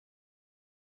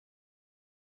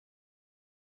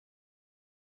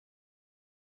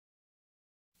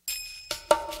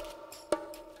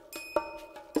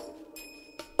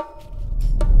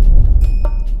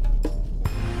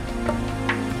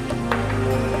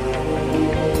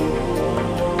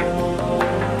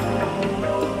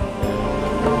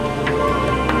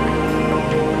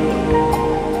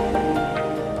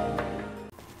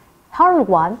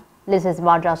everyone, this is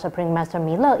Raja Supreme Master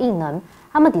弥勒异能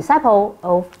I'm a disciple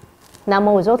of 南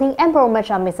无周听 Emperor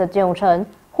Mecha Mr. 金永成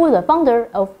who is the founder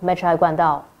of Mecha 管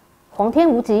道皇天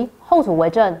无极，后土为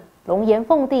证，龙颜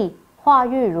凤帝，化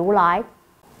育如来。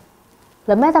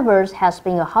The metaverse has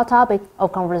been a hot topic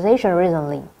of conversation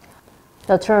recently.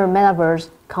 The term metaverse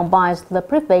combines the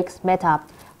prefix meta,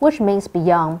 which means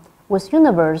beyond, with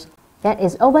universe, and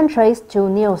is often traced to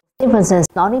Neil Stephenson's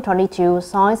 1922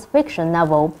 science fiction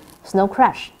novel Snow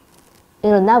Crash.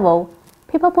 In the novel,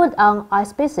 people put on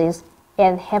eyepieces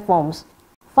and headphones,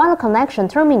 find a connection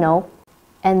terminal,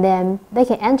 and then they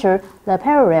can enter the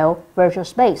parallel virtual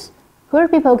space, where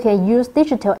people can use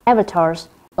digital avatars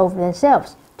of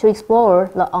themselves to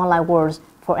explore the online world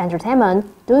for entertainment,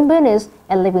 doing business,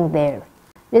 and living there.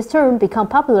 This term became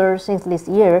popular since this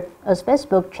year as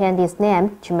Facebook changed its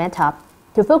name to Meta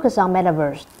to focus on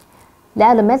Metaverse.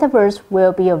 That the Metaverse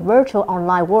will be a virtual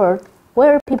online world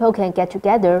where people can get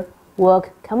together,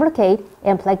 work, communicate,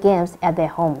 and play games at their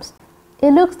homes.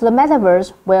 It looks the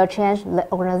Metaverse will change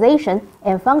the organization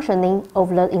and functioning of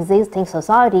the existing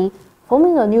society,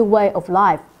 forming a new way of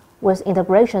life with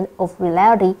integration of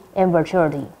reality and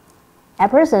virtuality.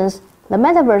 At present, the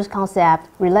Metaverse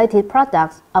concept-related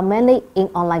products are mainly in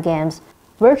online games,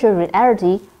 virtual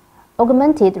reality,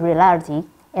 augmented reality,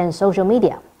 and social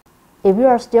media. If you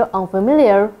are still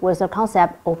unfamiliar with the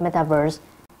concept of Metaverse,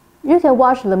 you can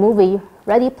watch the movie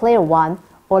Ready Player One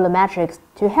or The Matrix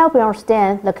to help you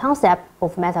understand the concept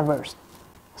of Metaverse,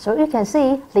 so you can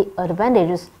see the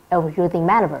advantages of using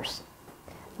Metaverse.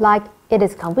 Like, it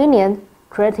is convenient,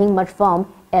 creating much fun,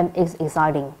 and is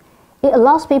exciting. It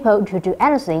allows people to do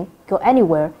anything, go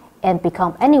anywhere, and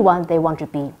become anyone they want to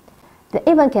be. They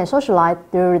even can socialize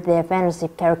through their fantasy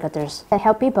characters and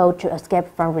help people to escape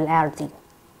from reality.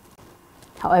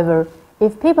 However,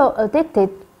 if people are addicted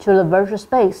to the virtual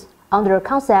space under the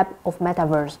concept of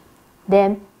Metaverse,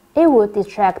 then it would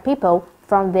distract people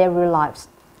from their real lives.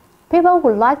 People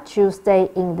would like to stay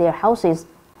in their houses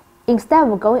instead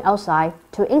of going outside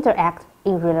to interact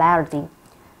in reality.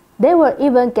 They will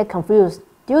even get confused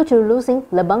due to losing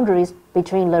the boundaries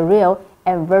between the real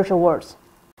and virtual worlds.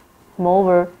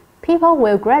 Moreover, people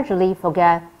will gradually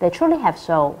forget they truly have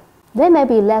soul. They may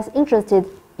be less interested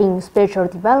in spiritual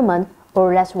development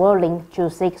or less willing to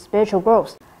seek spiritual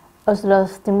growth, as the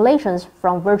stimulations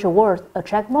from virtual worlds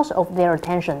attract most of their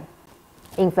attention.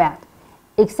 In fact,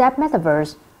 except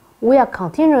Metaverse, we are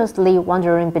continuously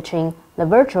wandering between the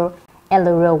virtual and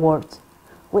the real world.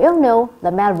 We all know the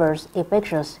Metaverse is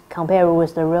fictitious compared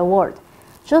with the real world,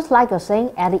 just like a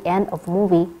saying at the end of the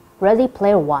movie Ready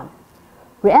Player One.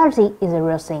 Reality is a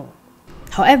real thing.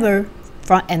 However,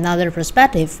 from another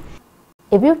perspective,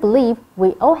 if you believe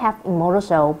we all have immortal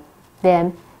soul,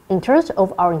 then in terms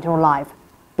of our internal life,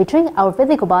 between our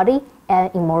physical body and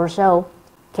immortal soul,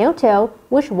 can you tell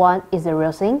which one is the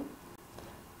real thing?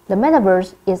 The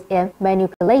Metaverse is a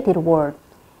manipulated world,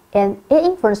 and it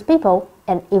influences people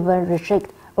and even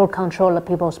restrict or control the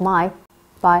people's mind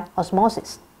by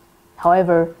osmosis.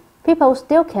 However, people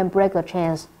still can break the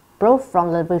chains brought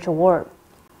from the virtual world.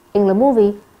 In the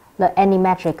movie The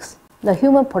Animatrix, the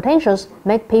human potentials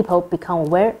make people become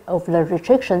aware of the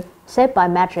restriction set by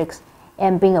Matrix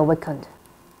and being awakened.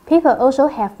 People also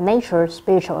have nature's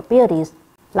spiritual abilities,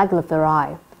 like the third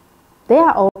eye. They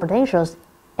are all potentials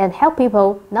and help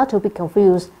people not to be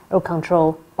confused or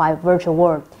controlled by virtual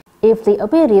world if the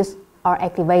abilities are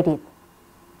activated.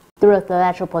 Through the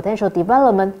natural potential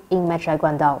development in Mecha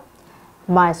管道,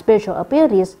 my spiritual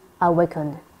abilities are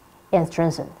awakened and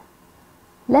strengthened.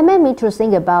 That made me to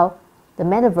think about the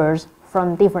Metaverse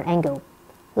from different angles,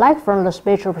 like from the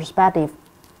spiritual perspective.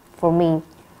 For me,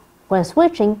 when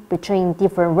switching between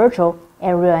different virtual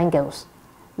and real angles,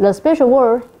 the spiritual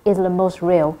world is the most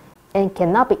real and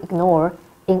cannot be ignored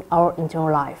in our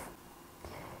internal life.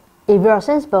 If you are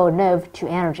sensible enough to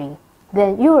energy,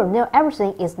 then you will know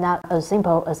everything is not as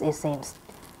simple as it seems.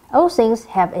 All things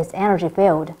have its energy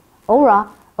field, aura,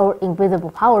 or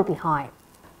invisible power behind,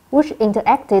 which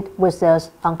interacted with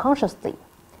us unconsciously.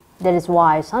 That is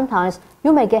why sometimes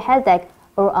you may get headache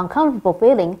or uncomfortable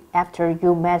feeling after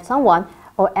you met someone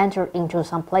or enter into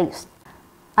some place.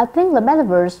 I think the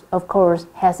Metaverse, of course,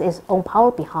 has its own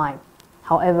power behind.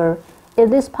 However, is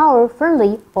this power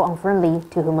friendly or unfriendly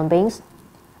to human beings?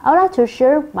 I would like to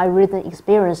share my recent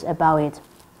experience about it.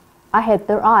 I had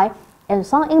third eye, and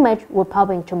some image would pop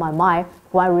into my mind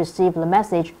when I received the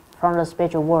message from the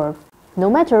spiritual world, no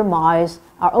matter my eyes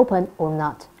are open or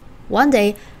not. One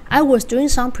day, I was doing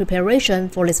some preparation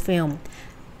for this film.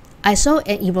 I saw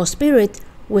an evil spirit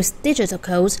with digital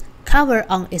codes covered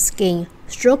on its skin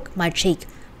stroke my cheek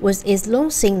with its long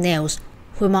thin nails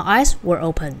when my eyes were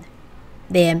open.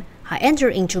 Then, I enter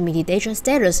into meditation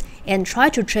status and try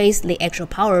to trace the actual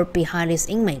power behind this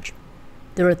image.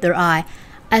 Through the third eye,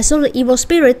 I saw the evil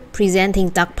spirit presenting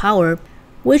dark power,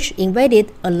 which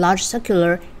invaded a large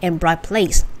circular and bright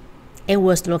place, and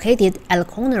was located at the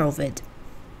corner of it.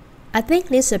 I think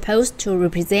this is supposed to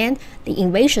represent the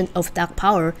invasion of dark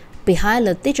power behind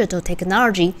the digital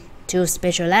technology to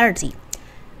spirituality.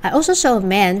 I also saw a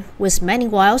man with many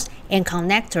wires and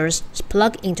connectors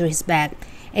plugged into his back,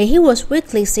 and he was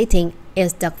weakly sitting and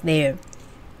stuck there.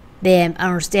 Then I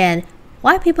understand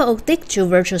why people addict to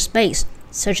virtual space,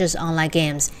 such as online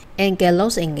games, and get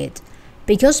lost in it,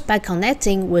 because by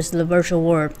connecting with the virtual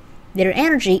world, their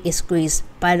energy is squeezed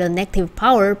by the negative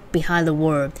power behind the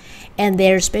world, and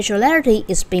their spirituality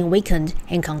is being weakened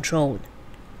and controlled.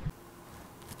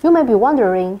 You may be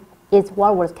wondering, is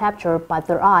what was captured by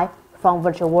third eye from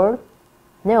virtual world?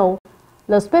 No,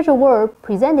 the spiritual world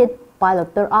presented by the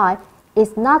third eye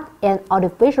is not an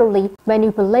artificially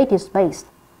manipulated space,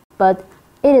 but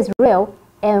it is real,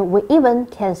 and we even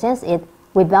can sense it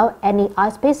without any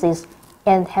eyepieces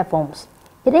and headphones.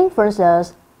 It influences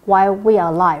us while we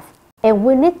are alive, and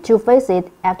we need to face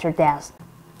it after death.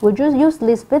 We just use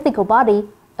this physical body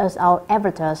as our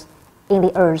avatars in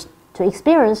the earth to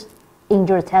experience,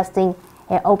 endure testing,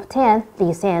 and obtain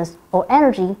the sense or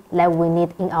energy that we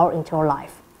need in our internal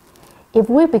life. If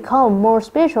we become more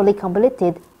spiritually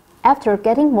completed after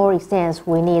getting more essence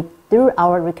we need through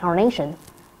our reincarnation,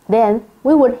 then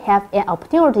we would have an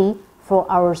opportunity for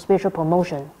our spiritual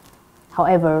promotion.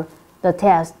 However, the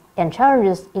tests and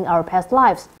challenges in our past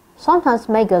lives sometimes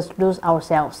make us lose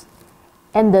ourselves,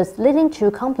 and thus leading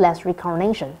to complex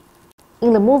reincarnation.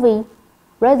 In the movie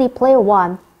Ready Player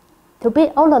One, to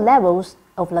beat all the levels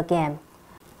of the game,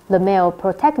 the male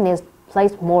protagonist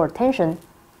placed more attention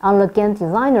on the game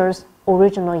designer's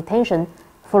original intention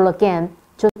for the game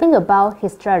to think about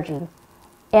his strategy,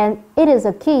 and it is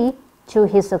a key to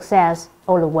his success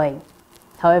all the way.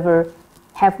 However,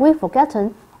 have we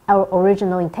forgotten our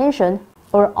original intention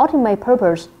or ultimate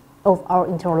purpose of our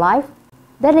internal life?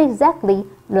 That is exactly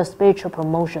the spiritual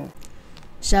promotion.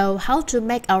 So how to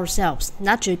make ourselves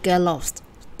not to get lost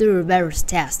through various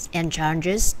tests and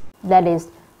challenges? That is,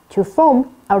 to form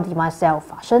our divine self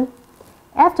fashion.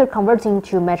 After converting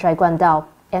to Mecha Guandao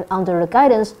and under the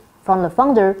guidance from the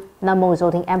founder,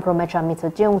 non-resulting Emperor Mecha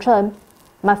Mr. Jiong,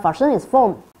 my fashion is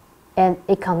formed, and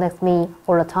it connects me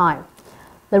all the time.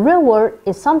 The real world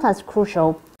is sometimes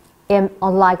crucial, and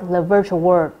unlike the virtual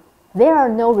world, there are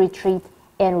no retreat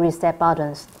and reset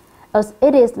buttons, as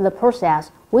it is the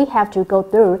process we have to go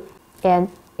through and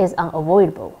is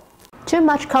unavoidable. Too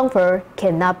much comfort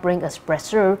cannot bring us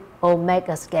breakthrough or make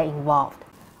us get involved.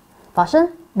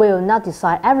 Fashion will not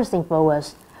decide everything for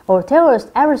us or tell us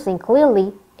everything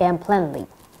clearly and plainly.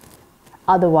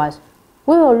 Otherwise,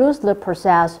 we will lose the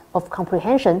process of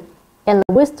comprehension, and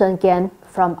the wisdom gained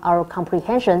from our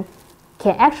comprehension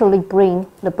can actually bring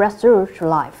the breakthrough to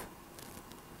life.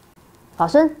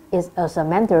 Fashion is as a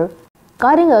mentor,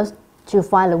 guiding us to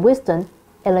find the wisdom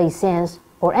and the essence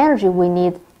or energy we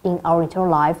need in our internal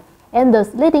life, and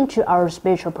thus leading to our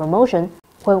spiritual promotion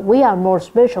when we are more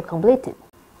spiritually completed.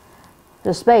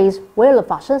 The space where the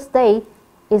fashion stays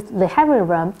is the heavenly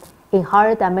realm in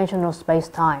higher dimensional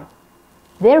space-time.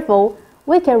 Therefore,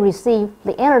 we can receive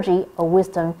the energy of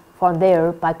wisdom from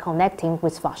there by connecting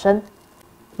with fashion.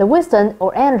 The wisdom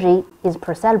or energy is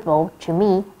perceptible to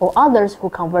me or others who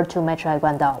convert to Mecha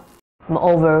Guandao.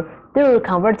 Moreover, through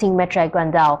converting Mecha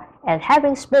Guandao and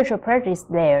having spiritual practice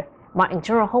there, my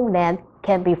internal homeland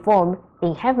can be formed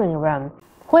in heavenly realm,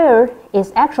 where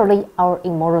is actually our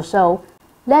immortal soul,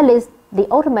 that is the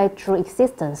ultimate true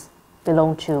existence,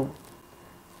 belong to.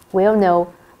 We all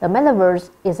know the Metaverse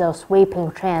is a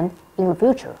sweeping trend in the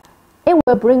future. It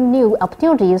will bring new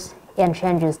opportunities and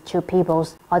changes to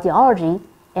people's ideology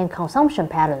and consumption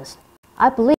patterns. I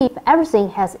believe everything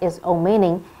has its own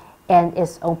meaning and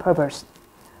its own purpose.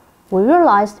 We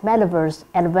realize Metaverse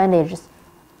advantages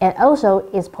and also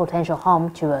its potential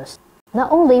harm to us,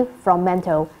 not only from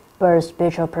mental but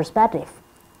spiritual perspective.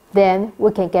 Then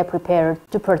we can get prepared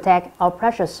to protect our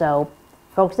precious soul.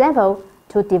 For example,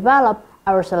 to develop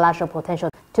our celestial potential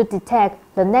to detect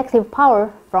the negative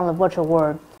power from the virtual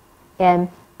world and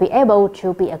be able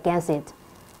to be against it,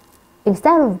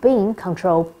 instead of being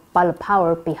controlled by the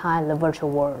power behind the virtual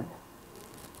world.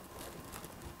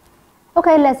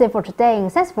 Okay, that's it for today,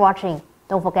 and thanks for watching.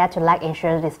 Don't forget to like and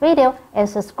share this video and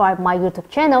subscribe my YouTube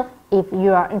channel if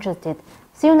you are interested.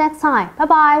 See you next time. Bye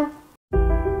bye.